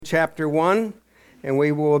chapter 1, and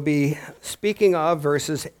we will be speaking of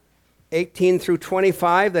verses 18 through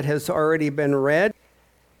 25 that has already been read.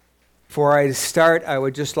 Before I start, I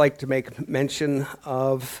would just like to make mention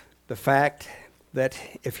of the fact that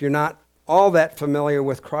if you're not all that familiar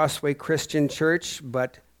with Crossway Christian Church,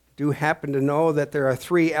 but do happen to know that there are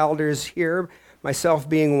 3 elders here, myself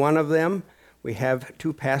being one of them, we have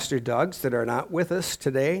 2 Pastor Dougs that are not with us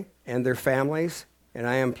today and their families. And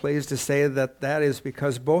I am pleased to say that that is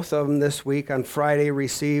because both of them this week on Friday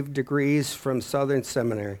received degrees from Southern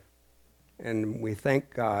Seminary. And we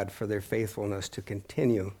thank God for their faithfulness to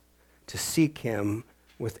continue to seek Him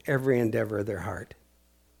with every endeavor of their heart.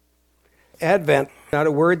 Advent, not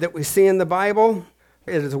a word that we see in the Bible.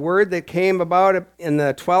 It is a word that came about in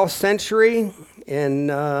the 12th century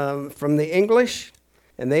from the English.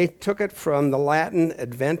 And they took it from the Latin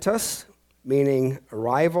adventus, meaning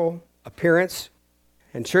arrival, appearance.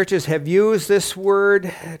 And churches have used this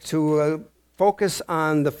word to focus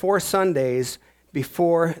on the 4 Sundays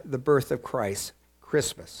before the birth of Christ,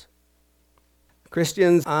 Christmas.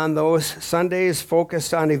 Christians on those Sundays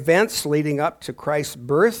focused on events leading up to Christ's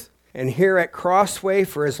birth. And here at Crossway,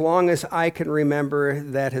 for as long as I can remember,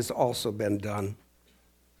 that has also been done.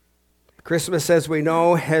 Christmas, as we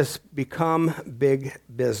know, has become big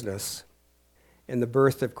business. And the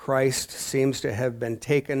birth of Christ seems to have been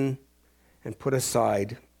taken and put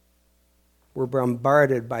aside. We're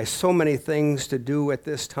bombarded by so many things to do at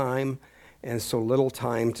this time and so little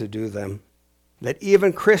time to do them, that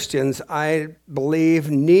even Christians, I believe,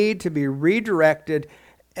 need to be redirected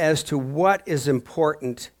as to what is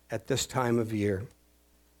important at this time of year.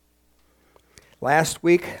 Last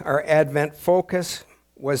week, our Advent focus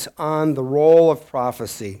was on the role of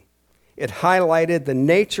prophecy. It highlighted the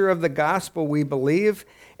nature of the gospel we believe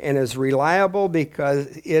and is reliable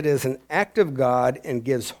because it is an act of God and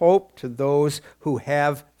gives hope to those who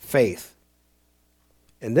have faith.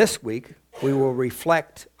 And this week, we will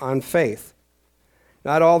reflect on faith.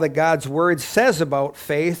 Not all that God's Word says about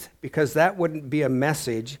faith, because that wouldn't be a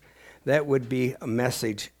message. That would be a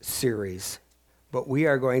message series. But we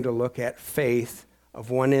are going to look at faith of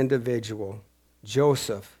one individual,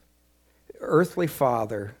 Joseph, the earthly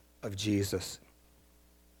father of Jesus.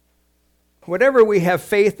 Whatever we have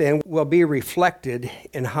faith in will be reflected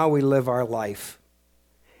in how we live our life.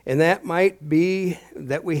 And that might be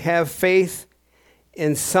that we have faith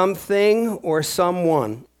in something or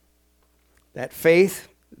someone. That faith,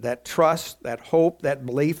 that trust, that hope, that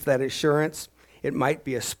belief, that assurance. It might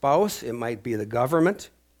be a spouse. It might be the government.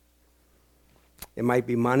 It might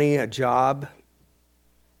be money, a job.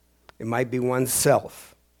 It might be oneself.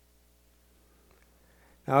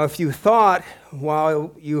 Now, if you thought,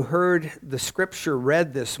 while you heard the scripture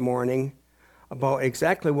read this morning, about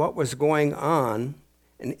exactly what was going on,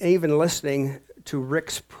 and even listening to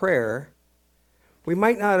Rick's prayer, we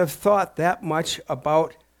might not have thought that much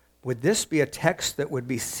about, would this be a text that would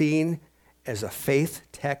be seen as a faith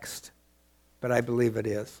text? But I believe it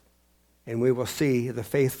is. And we will see the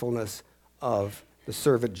faithfulness of the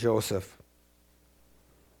servant Joseph.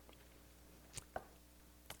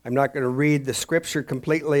 I'm not going to read the scripture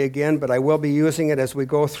completely again, but I will be using it as we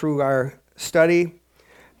go through our study.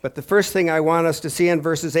 But the first thing I want us to see in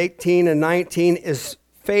verses 18 and 19 is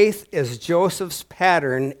faith is Joseph's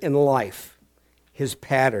pattern in life, his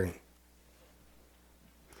pattern.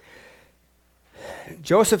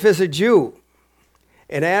 Joseph is a Jew,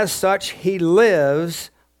 and as such, he lives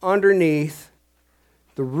underneath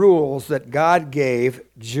the rules that God gave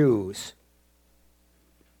Jews.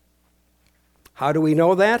 How do we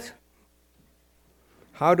know that?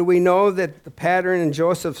 How do we know that the pattern in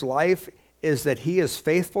Joseph's life is that he is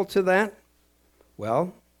faithful to that?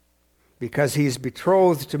 Well, because he's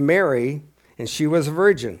betrothed to Mary, and she was a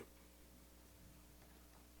virgin.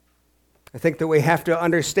 I think that we have to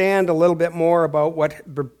understand a little bit more about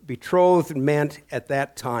what betrothed meant at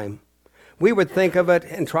that time. We would think of it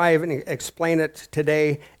and try and explain it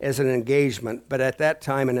today as an engagement, but at that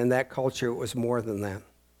time and in that culture, it was more than that.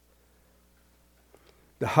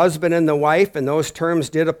 The husband and the wife, and those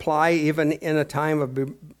terms did apply even in a time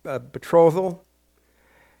of betrothal.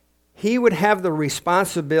 He would have the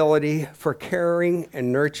responsibility for caring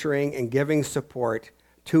and nurturing and giving support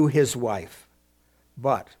to his wife.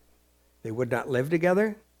 But they would not live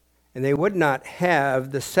together, and they would not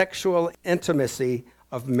have the sexual intimacy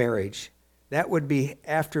of marriage. That would be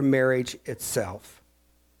after marriage itself.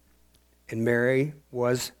 And Mary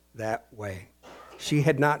was that way. She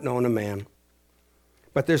had not known a man.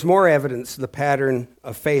 But there's more evidence of the pattern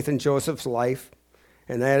of faith in Joseph's life,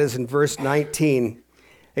 and that is in verse 19.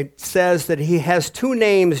 It says that he has 2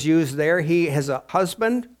 names used there. He has a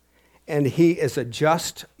husband and he is a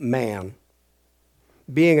just man.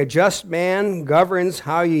 Being a just man governs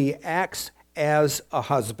how he acts as a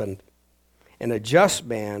husband. And a just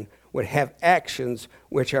man would have actions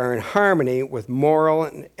which are in harmony with moral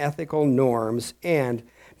and ethical norms and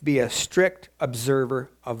be a strict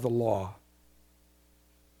observer of the law.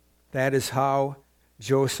 That is how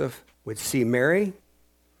Joseph would see Mary.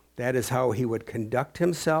 That is how he would conduct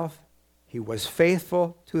himself. He was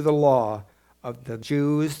faithful to the law of the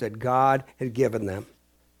Jews that God had given them.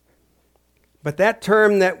 But that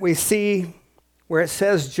term that we see where it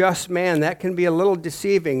says just man, that can be a little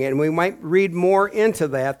deceiving, and we might read more into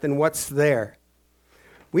that than what's there.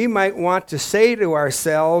 We might want to say to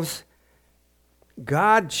ourselves,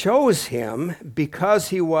 God chose him because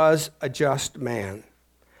he was a just man.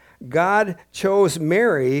 God chose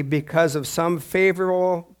Mary because of some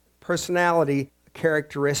favorable personality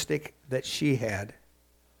characteristic that she had.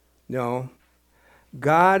 No,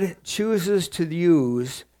 God chooses to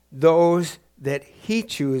use those that he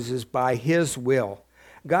chooses by his will.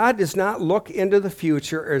 God does not look into the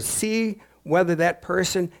future or see whether that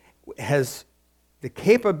person has the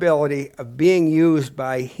capability of being used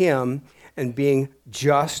by him and being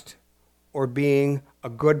just or being a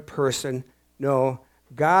good person. No,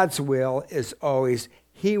 God's will is always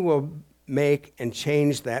he will make and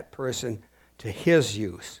change that person to his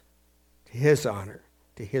use, to his honor,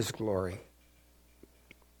 to his glory.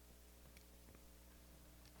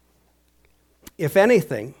 If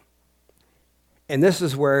anything, and this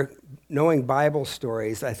is where knowing Bible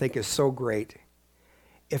stories I think is so great.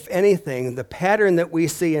 If anything, the pattern that we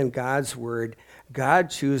see in God's word, God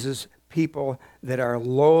chooses people that are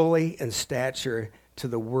lowly in stature to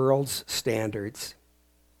the world's standards,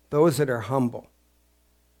 those that are humble.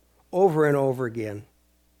 Over and over again,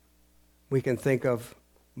 we can think of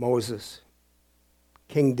Moses,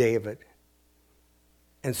 King David,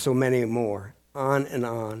 and so many more, on and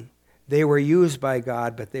on. They were used by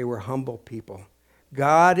God, but they were humble people.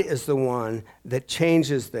 God is the one that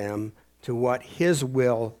changes them to what his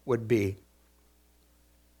will would be.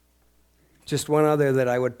 Just one other that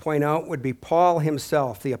I would point out would be Paul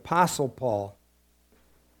himself, the Apostle Paul.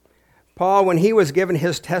 Paul, when he was given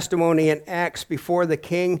his testimony in Acts before the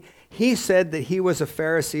king, he said that he was a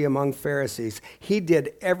Pharisee among Pharisees. He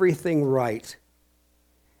did everything right.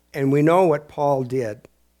 And we know what Paul did.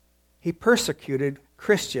 He persecuted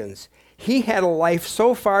Christians. He had a life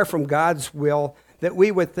so far from God's will that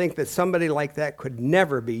we would think that somebody like that could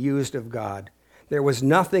never be used of God. There was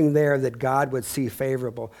nothing there that God would see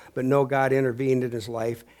favorable, but no, God intervened in his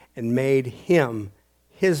life and made him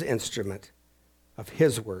his instrument of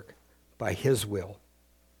his work by his will.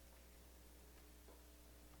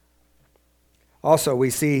 Also,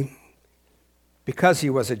 we see, because he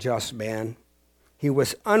was a just man, he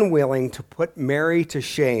was unwilling to put Mary to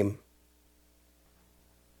shame.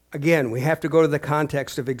 Again, we have to go to the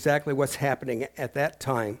context of exactly what's happening at that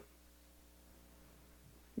time.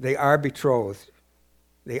 They are betrothed.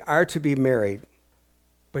 They are to be married.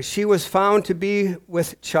 But she was found to be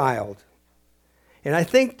with child. And I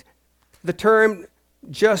think the term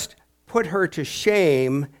just put her to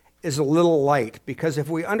shame is a little light, because if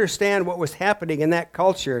we understand what was happening in that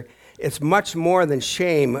culture, it's much more than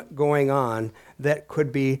shame going on that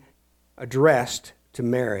could be addressed to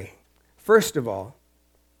Mary. First of all,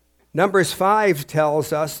 Numbers 5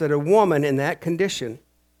 tells us that a woman in that condition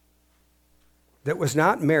that was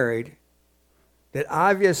not married, that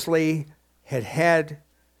obviously had had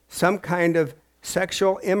some kind of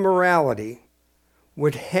sexual immorality,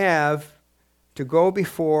 would have to go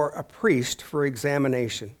before a priest for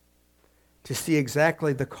examination to see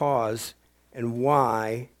exactly the cause and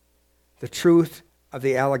why, the truth of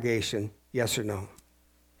the allegation, yes or no.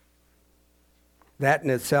 That in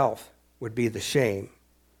itself would be the shame.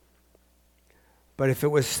 But if it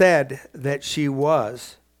was said that she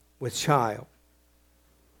was with child,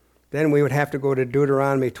 then we would have to go to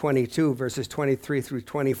Deuteronomy 22, verses 23 through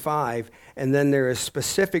 25, and then there are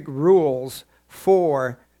specific rules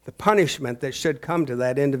for the punishment that should come to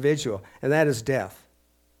that individual, and that is death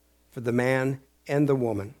for the man and the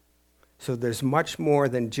woman. So there's much more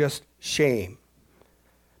than just shame.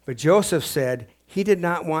 But Joseph said he did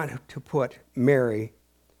not want to put Mary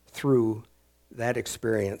through that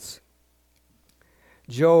experience.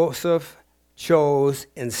 Joseph chose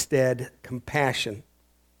instead compassion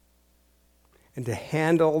and to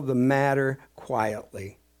handle the matter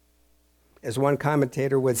quietly. As one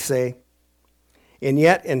commentator would say, and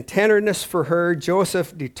yet in tenderness for her,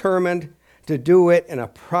 Joseph determined to do it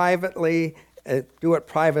privately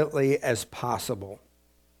as possible.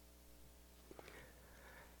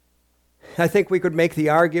 I think we could make the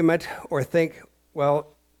argument or think, well,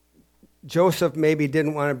 Joseph maybe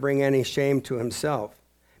didn't want to bring any shame to himself.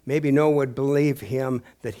 Maybe no one would believe him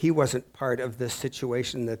that he wasn't part of this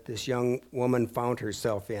situation that this young woman found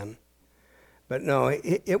herself in. But no,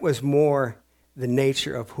 it was more the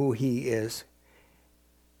nature of who he is.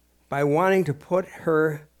 By wanting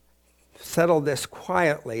to settle this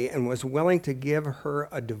quietly and was willing to give her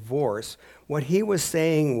a divorce, what he was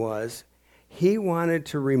saying was he wanted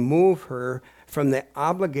to remove her from the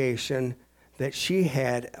obligation that she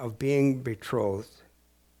had of being betrothed,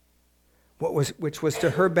 which was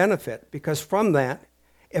to her benefit, because from that,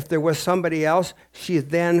 if there was somebody else, she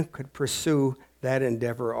then could pursue that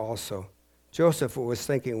endeavor also. Joseph was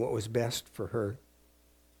thinking what was best for her.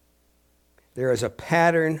 There is a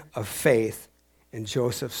pattern of faith in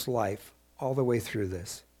Joseph's life all the way through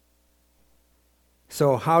this.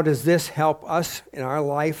 So how does this help us in our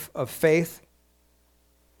life of faith?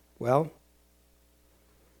 Well,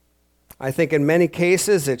 I think in many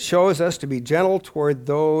cases it shows us to be gentle toward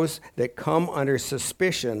those that come under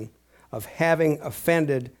suspicion of having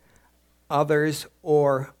offended others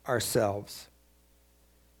or ourselves.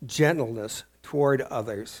 Gentleness toward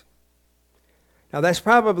others. Now that's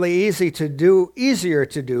probably easier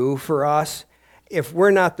to do for us if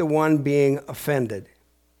we're not the one being offended.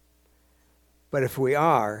 But if we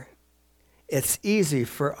are, it's easy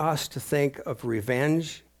for us to think of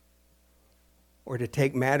revenge or to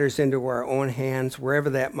take matters into our own hands, wherever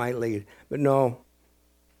that might lead. But no,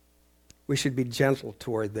 we should be gentle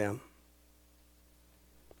toward them.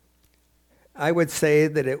 I would say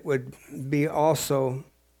that it would be also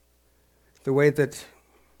the way that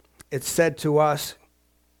it's said to us,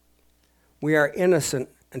 we are innocent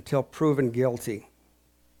until proven guilty.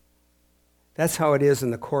 That's how it is in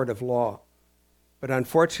the court of law. But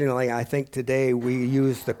unfortunately, I think today we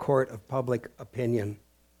use the court of public opinion.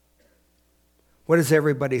 What does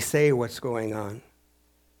everybody say what's going on?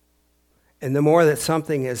 And the more that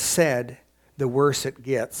something is said, the worse it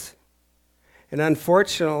gets. And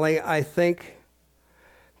unfortunately, I think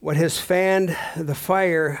what has fanned the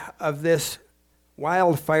fire of this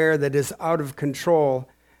wildfire that is out of control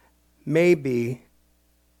may be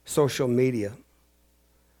social media,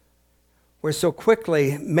 where so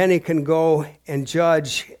quickly many can go and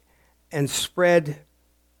judge and spread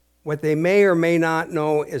what they may or may not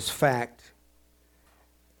know is fact.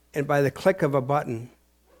 And by the click of a button,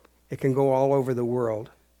 it can go all over the world.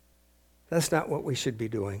 That's not what we should be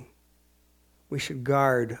doing. We should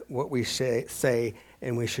guard what we say,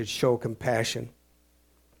 and we should show compassion.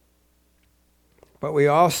 But we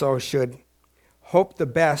also should hope the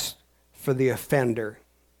best for the offender.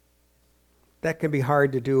 That can be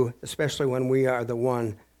hard to do, especially when we are the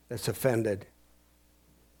one that's offended.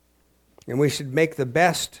 And we should make the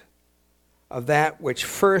best of that which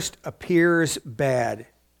first appears bad.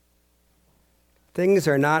 Things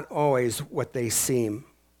are not always what they seem,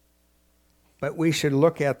 but we should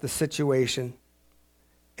look at the situation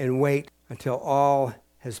and wait until all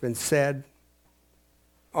has been said.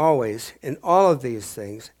 Always, in all of these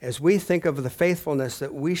things, as we think of the faithfulness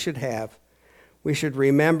that we should have, we should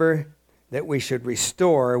remember that we should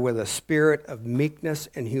restore with a spirit of meekness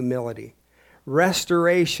and humility.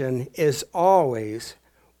 Restoration is always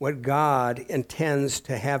what God intends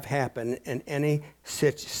to have happen in any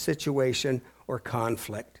situation or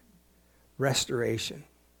conflict. Restoration.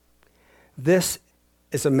 This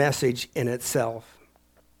is a message in itself,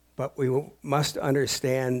 but we must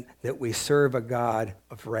understand that we serve a God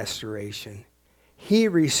of restoration. He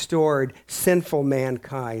restored sinful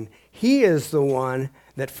mankind. He is the one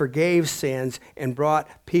that forgave sins and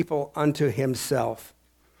brought people unto himself.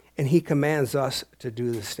 And he commands us to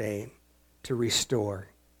do the same, to restore.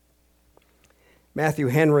 Matthew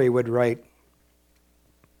Henry would write,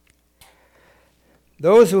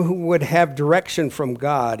 "Those who would have direction from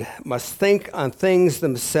God must think on things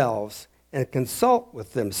themselves and consult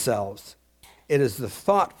with themselves. It is the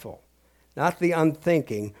thoughtful, not the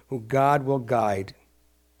unthinking, who God will guide."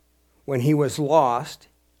 When he was lost,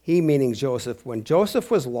 he meaning Joseph, when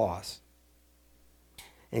Joseph was lost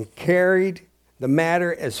and carried the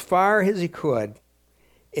matter as far as he could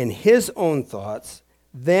in his own thoughts,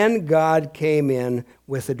 then God came in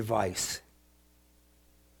with advice.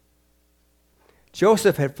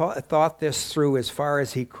 Joseph had thought this through as far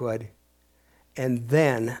as he could, and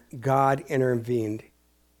then God intervened.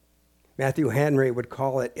 Matthew Henry would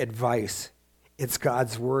call it advice. It's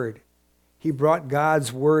God's word. He brought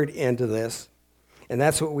God's word into this, and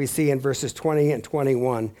that's what we see in verses 20 and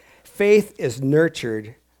 21. Faith is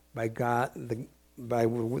nurtured by by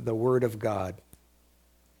the word of God.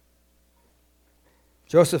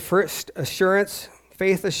 Joseph's first assurance,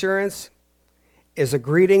 faith assurance, is a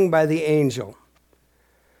greeting by the angel.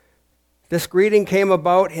 This greeting came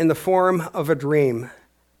about in the form of a dream.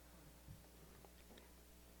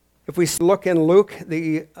 If we look in Luke,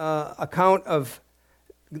 the account of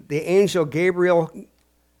the angel Gabriel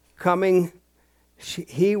coming,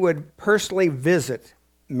 he would personally visit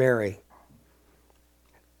Mary.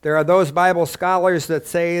 There are those Bible scholars that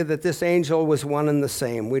say that this angel was one and the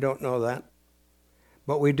same. We don't know that.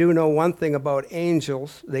 But we do know one thing about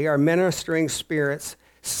angels. They are ministering spirits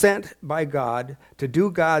sent by God to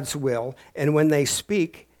do God's will. And when they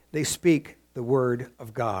speak the word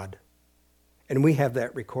of God. And we have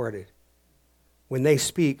that recorded. When they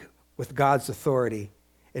speak with God's authority,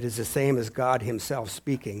 it is the same as God himself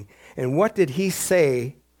speaking. And what did he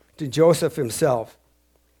say to Joseph himself?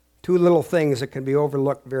 Two little things that can be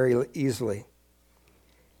overlooked very easily.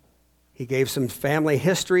 He gave some family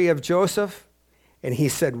history of Joseph, and he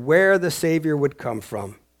said where the Savior would come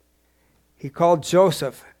from. He called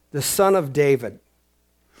Joseph the son of David,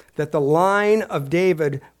 that the line of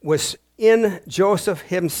David was in Joseph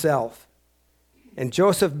himself. And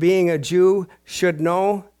Joseph, being a Jew, should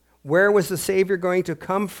know where was the Savior going to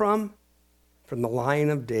come from? From the line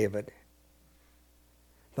of David.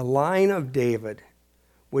 The line of David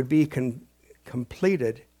would be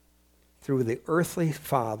completed through the earthly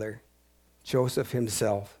father, Joseph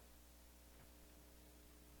himself.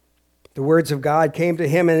 The words of God came to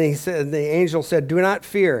him, and the angel said, "Do not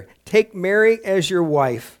fear. Take Mary as your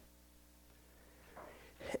wife."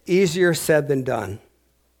 Easier said than done.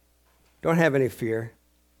 Don't have any fear.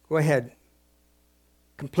 Go ahead.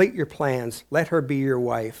 Complete your plans. Let her be your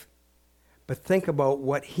wife. But think about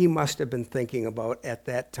what he must have been thinking about at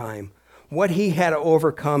that time. What he had to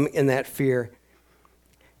overcome in that fear.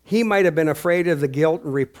 He might have been afraid of the guilt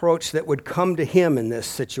and reproach that would come to him in this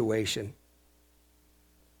situation.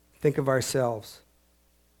 Think of ourselves.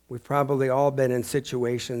 We've probably all been in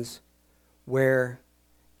situations where,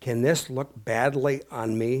 can this look badly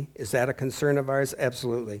on me? Is that a concern of ours?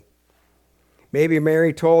 Absolutely. Maybe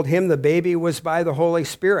Mary told him the baby was by the Holy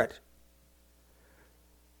Spirit.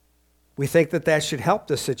 We think that should help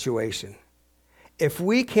the situation. If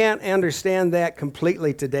we can't understand that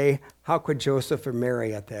completely today, how could Joseph or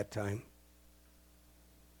Mary at that time?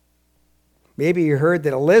 Maybe you heard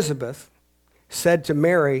that Elizabeth said to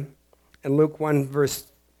Mary in Luke 1 verse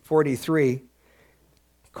 43,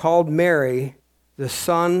 called Mary the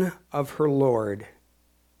son of her Lord.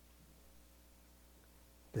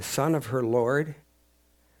 The son of her Lord.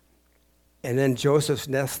 And then Joseph's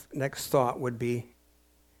next thought would be,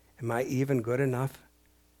 am I even good enough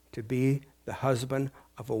to be the husband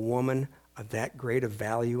of a woman of that great of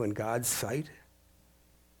value in God's sight?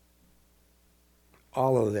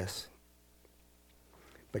 All of this.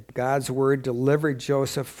 But God's word delivered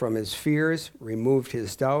Joseph from his fears, removed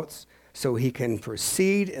his doubts, so he can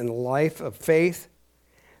proceed in the life of faith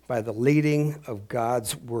by the leading of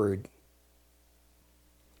God's word.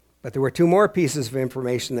 But there were two more pieces of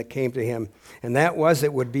information that came to him, and that was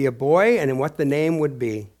it would be a boy and what the name would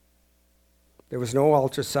be. There was no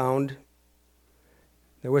ultrasound.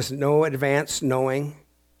 There was no advanced knowing.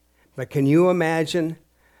 But can you imagine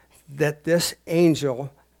that this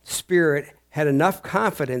angel spirit had enough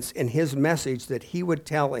confidence in his message that he would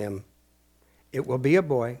tell him, it will be a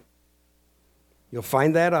boy. You'll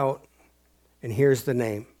find that out, and here's the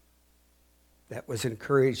name. That was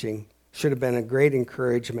encouraging. Should have been a great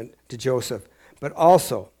encouragement to Joseph. But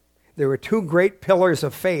also, there were two great pillars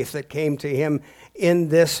of faith that came to him in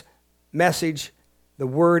this message, the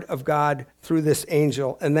word of God through this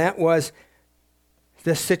angel. And that was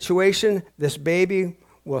this situation, this baby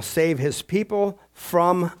will save his people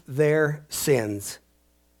from their sins.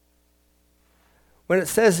 When it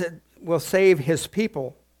says it will save his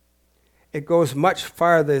people, it goes much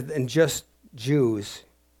farther than just Jews,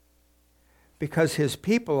 because his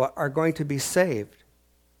people are going to be saved.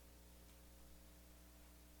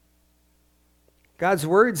 God's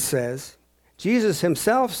word says, Jesus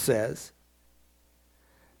himself says,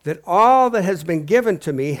 that all that has been given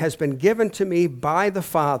to me by the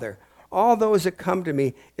Father. All those that come to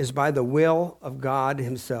me is by the will of God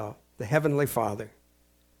himself, the Heavenly Father.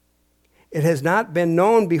 It has not been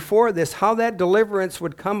known before this how that deliverance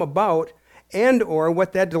would come about and or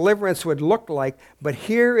what that deliverance would look like. But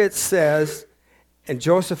here it says, and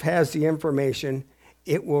Joseph has the information,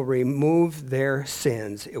 it will remove their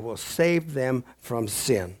sins. It will save them from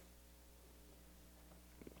sin.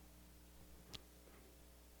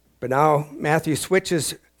 But now Matthew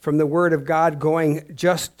switches from the word of God going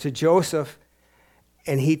just to Joseph,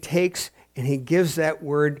 and he takes and he gives that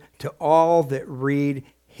word to all that read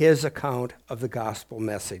his account of the gospel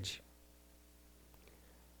message.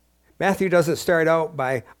 Matthew doesn't start out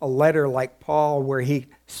by a letter like Paul where he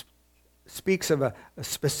speaks of a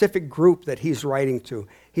specific group that he's writing to.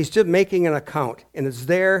 He's just making an account, and it's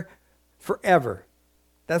there forever.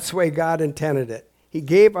 That's the way God intended it. He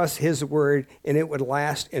gave us his word, and it would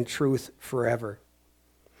last in truth forever.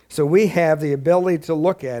 So we have the ability to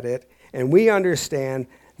look at it, and we understand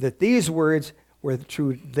that these words were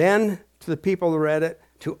true then to the people who read it,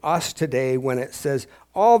 to us today when it says,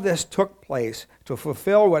 all this took place to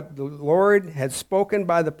fulfill what the Lord had spoken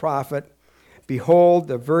by the prophet. Behold,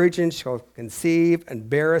 the virgin shall conceive and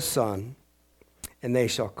bear a son, and they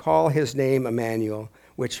shall call his name Emmanuel,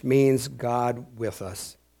 which means God with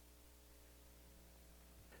us.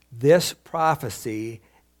 This prophecy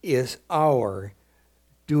is our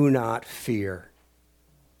do not fear,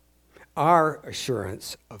 our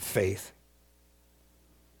assurance of faith.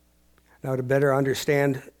 Now, to better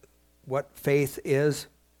understand what faith is,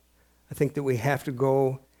 I think that we have to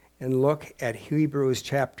go and look at Hebrews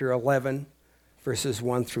chapter 11, verses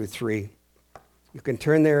 1 through 3. You can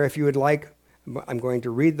turn there if you would like. I'm going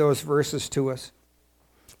to read those verses to us.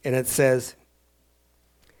 And it says,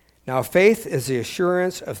 now faith is the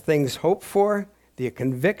assurance of things hoped for, the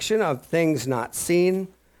conviction of things not seen.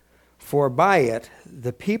 For by it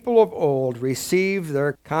the people of old received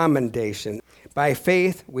their commendation. By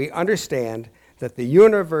faith we understand that the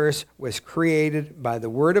universe was created by the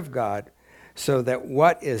word of God, so that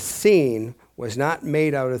what is seen was not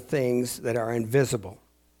made out of things that are invisible.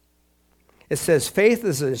 It says faith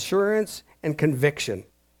is assurance and conviction.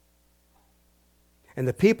 And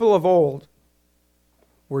the people of old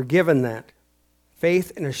were given that,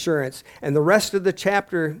 faith and assurance. And the rest of the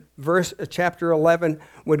chapter 11,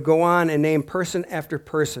 would go on and name person after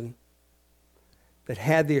person that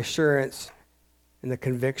had the assurance and the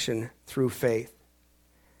conviction through faith.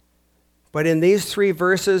 But in these 3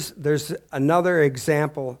 verses, there's another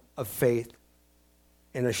example of faith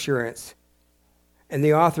and assurance. And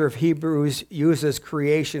the author of Hebrews uses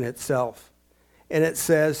creation itself. And it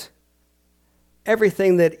says,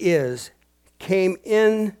 everything that is came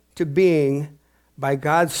into being by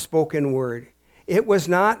God's spoken word. It was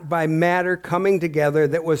not by matter coming together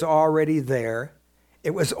that was already there.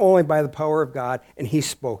 It was only by the power of God, and he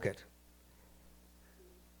spoke it.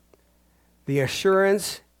 The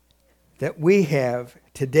assurance that we have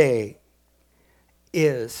today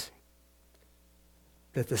is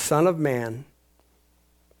that the Son of Man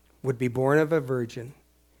would be born of a virgin,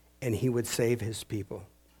 and he would save his people.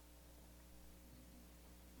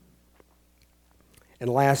 And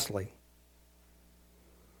lastly,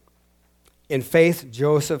 in faith,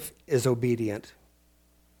 Joseph is obedient.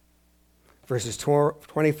 Verses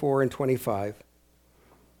 24 and 25.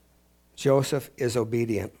 Joseph is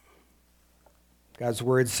obedient. God's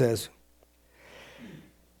word says,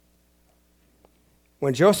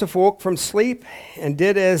 when Joseph woke from sleep and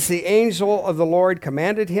did as the angel of the Lord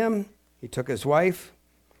commanded him, he took his wife,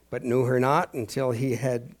 but knew her not until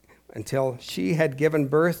she had given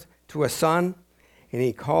birth to a son, and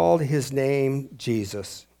he called his name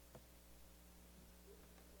Jesus.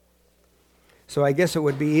 So I guess it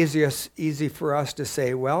would be easy for us to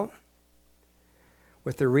say, well,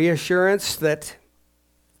 with the reassurance that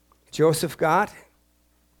Joseph got,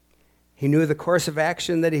 he knew the course of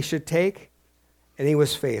action that he should take, and he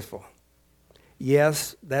was faithful.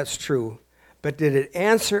 Yes, that's true. But did it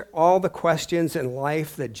answer all the questions in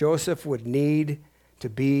life that Joseph would need to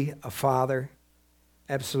be a father?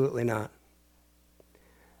 Absolutely not.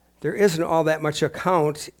 There isn't all that much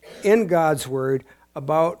account in God's word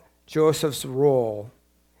about Joseph's role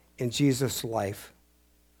in Jesus' life.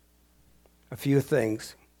 A few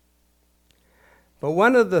things. But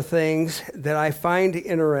one of the things that I find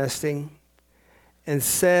interesting and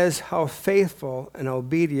says how faithful and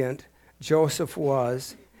obedient Joseph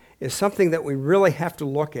was is something that we really have to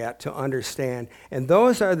look at to understand. And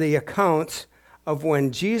those are the accounts of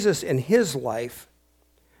when Jesus in his life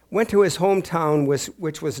went to his hometown,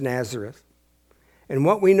 which was Nazareth. And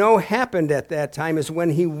what we know happened at that time is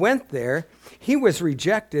when he went there, he was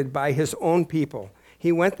rejected by his own people.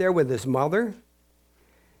 He went there with his mother,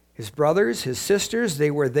 his brothers, his sisters.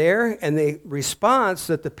 They were there, and the response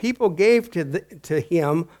that the people gave to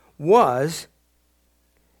him was,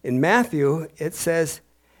 in Matthew, it says,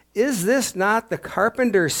 "Is this not the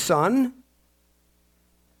carpenter's son?"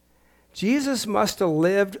 Jesus must have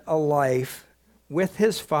lived a life with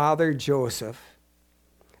his father Joseph,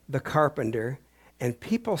 the carpenter, and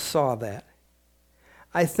people saw that.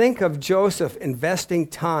 I think of Joseph investing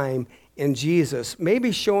time in Jesus,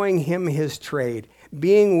 maybe showing him his trade,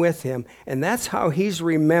 being with him, and that's how he's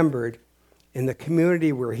remembered in the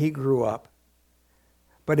community where he grew up.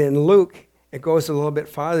 But in Luke, it goes a little bit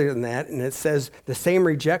farther than that, and it says the same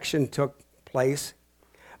rejection took place,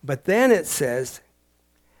 But then it says,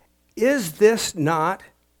 is this not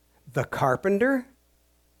the carpenter?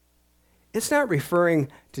 It's not referring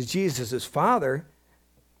to Jesus' father.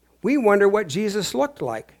 We wonder what Jesus looked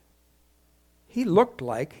like. He looked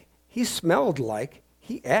like, he smelled like,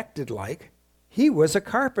 he acted like. He was a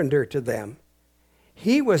carpenter to them.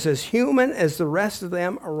 He was as human as the rest of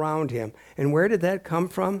them around him. And where did that come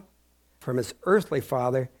from? From his earthly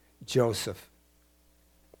father, Joseph.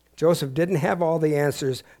 Joseph didn't have all the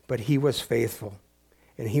answers, but he was faithful.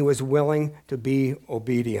 And he was willing to be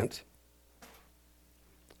obedient.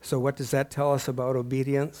 So what does that tell us about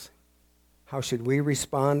obedience? How should we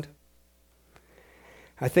respond?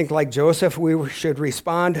 I think like Joseph, we should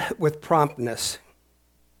respond with promptness.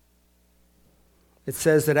 It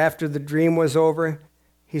says that after the dream was over,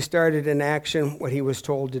 he started in action what he was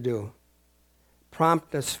told to do.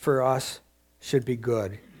 Promptness for us should be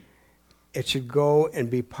good. It should go and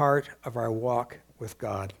be part of our walk with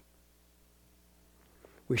God.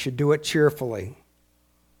 We should do it cheerfully.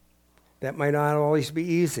 That might not always be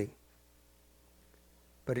easy,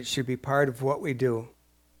 but it should be part of what we do.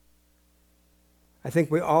 I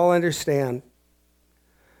think we all understand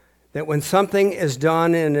that when something is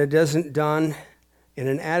done and it isn't done in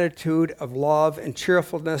an attitude of love and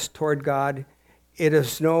cheerfulness toward God, it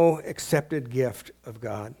is no accepted gift of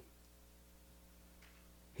God.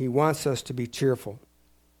 He wants us to be cheerful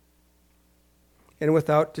and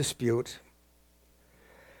without dispute.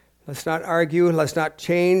 Let's not argue. Let's not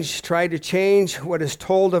try to change what is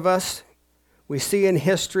told of us. We see in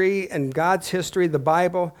history, and God's history, the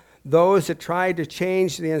Bible, those that tried to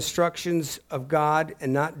change the instructions of God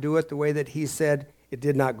and not do it the way that he said, it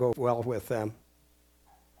did not go well with them.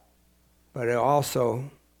 But it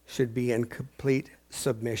also should be in complete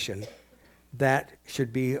submission. That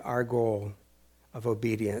should be our goal of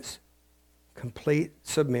obedience. Complete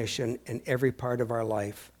submission in every part of our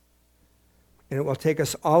life. And it will take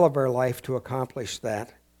us all of our life to accomplish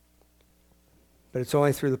that. But it's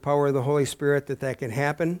only through the power of the Holy Spirit that can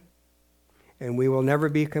happen. And we will never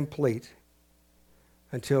be complete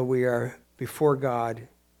until we are before God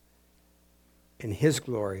in his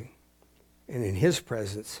glory and in his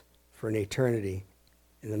presence for an eternity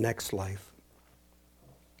in the next life.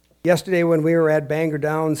 Yesterday when we were at Bangor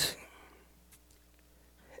Downs,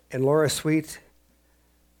 and Laura Sweet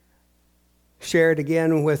shared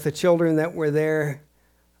again with the children that were there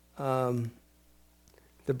the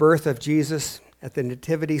birth of Jesus at the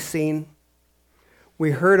nativity scene.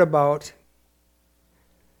 We heard about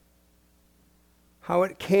how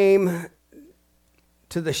it came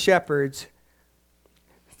to the shepherds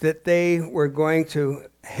that they were going to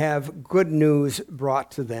have good news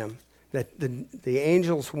brought to them, that the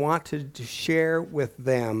angels wanted to share with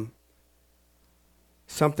them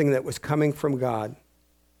something that was coming from God.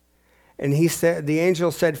 And the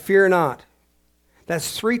angel said, "Fear not."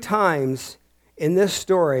 That's 3 times in this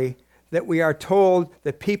story that we are told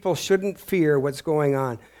that people shouldn't fear what's going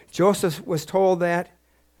on. Joseph was told that.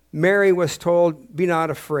 Mary was told, "Be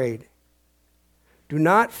not afraid." Do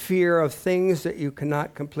not fear of things that you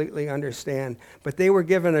cannot completely understand. But they were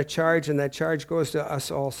given a charge, and that charge goes to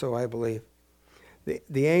us also, I believe.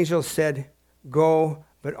 The angel said, "Go,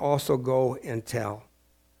 but also go and tell."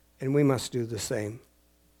 And we must do the same.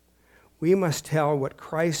 We must tell what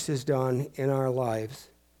Christ has done in our lives,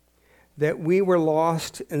 that we were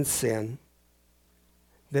lost in sin,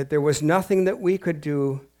 that there was nothing that we could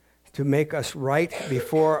do to make us right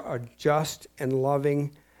before a just and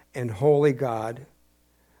loving and holy God,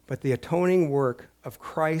 but the atoning work of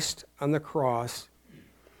Christ on the cross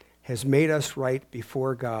has made us right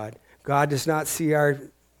before God. God does not see our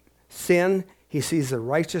sin, he sees the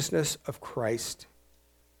righteousness of Christ.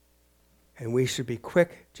 And we should be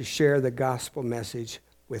quick to share the gospel message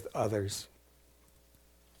with others.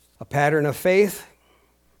 A pattern of faith,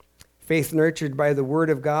 faith nurtured by the Word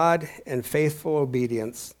of God, and faithful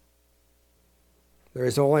obedience. There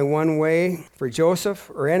is only one way for Joseph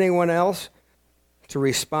or anyone else to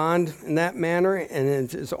respond in that manner, and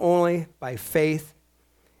it is only by faith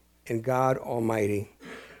in God Almighty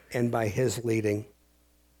and by his leading.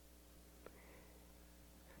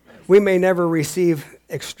 We may never receive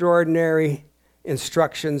extraordinary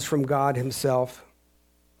instructions from God himself.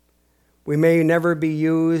 We may never be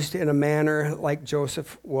used in a manner like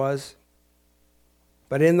Joseph was.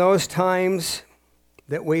 But in those times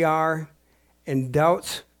that we are, and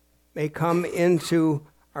doubts may come into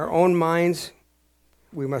our own minds,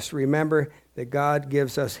 we must remember that God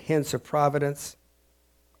gives us hints of providence,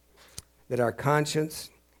 that our conscience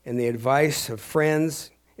and the advice of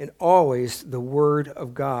friends and always the Word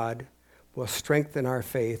of God will strengthen our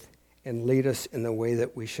faith and lead us in the way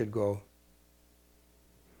that we should go.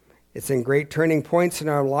 It's in great turning points in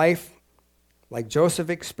our life, like Joseph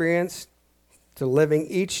experienced, to living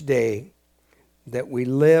each day that we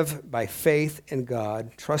live by faith in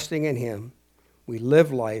God, trusting in Him. We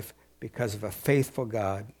live life because of a faithful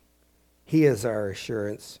God. He is our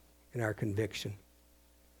assurance and our conviction.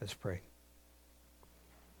 Let's pray.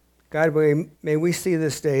 God, may we see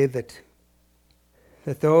this day that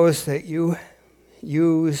those that you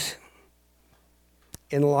use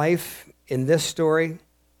in life, in this story,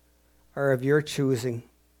 are of your choosing.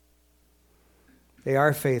 They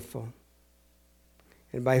are faithful.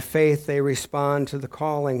 And by faith, they respond to the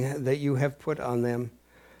calling that you have put on them.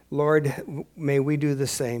 Lord, may we do the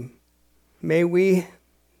same. May we,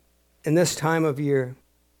 in this time of year,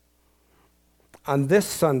 on this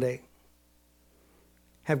Sunday,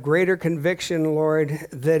 have greater conviction, Lord,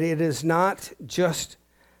 that it is not just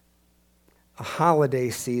a holiday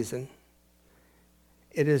season.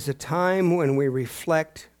 It is a time when we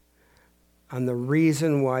reflect on the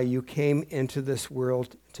reason why you came into this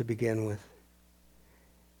world to begin with.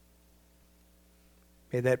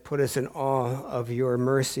 May that put us in awe of your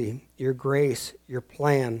mercy, your grace, your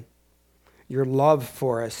plan, your love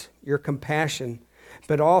for us, your compassion.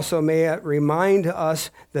 But also may it remind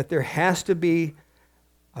us that there has to be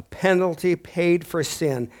a penalty paid for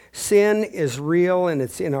sin. Sin is real and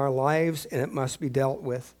it's in our lives and it must be dealt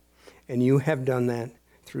with. And you have done that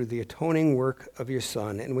through the atoning work of your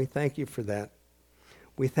Son. And we thank you for that.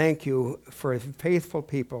 We thank you for faithful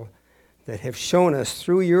people that have shown us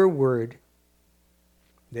through your word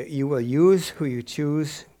that you will use who you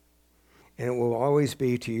choose, and it will always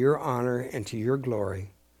be to your honor and to your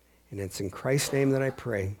glory. And it's in Christ's name that I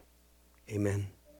pray. Amen.